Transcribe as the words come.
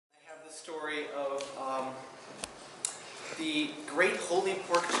the story of the great holy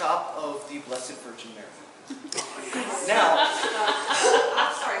pork chop of the Blessed Virgin Mary. Now,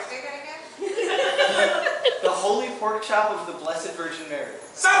 I'm sorry, say that again? the holy pork chop of the Blessed Virgin Mary.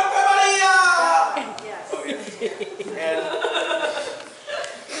 Santa Maria! Yes. Oh, yeah. And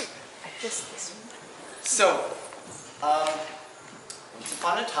so, once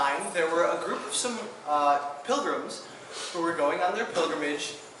upon a time, there were a group of some pilgrims who were going on their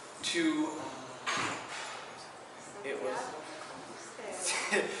pilgrimage to, it was,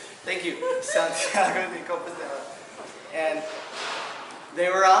 thank you, Santiago de Compostela. And they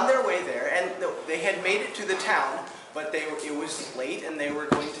were on their way there, and they had made it to the town, but it was late, and they were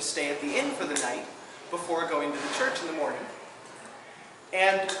going to stay at the inn for the night before going to the church in the morning.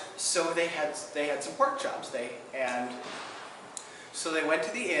 And so they had some pork chops. So they went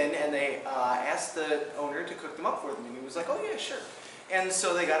to the inn and they asked the owner to cook them up for them, and he was like, "Oh yeah, sure." And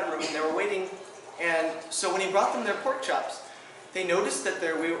so they got a room and they were waiting. And so when he brought them their pork chops, they noticed that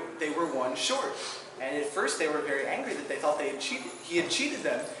they were one short. And at first they were very angry that they thought he had cheated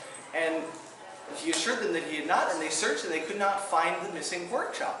them, and he assured them that he had not. And they searched and they could not find the missing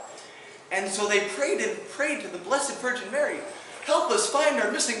pork chop. And so they prayed to the Blessed Virgin Mary, "Help us find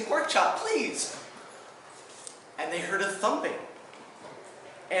our missing pork chop, please." And they heard a thumping,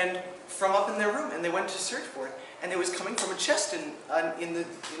 and from up in their room, and they went to search for it, and it was coming from a chest in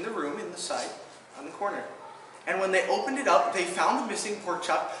the room, in the side, on the corner. And when they opened it up, they found the missing pork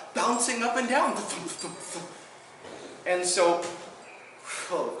chop bouncing up and down. And so,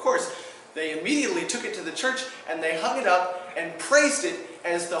 well, of course, they immediately took it to the church, and they hung it up and praised it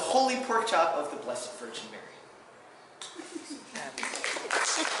as the holy pork chop of the Blessed Virgin Mary.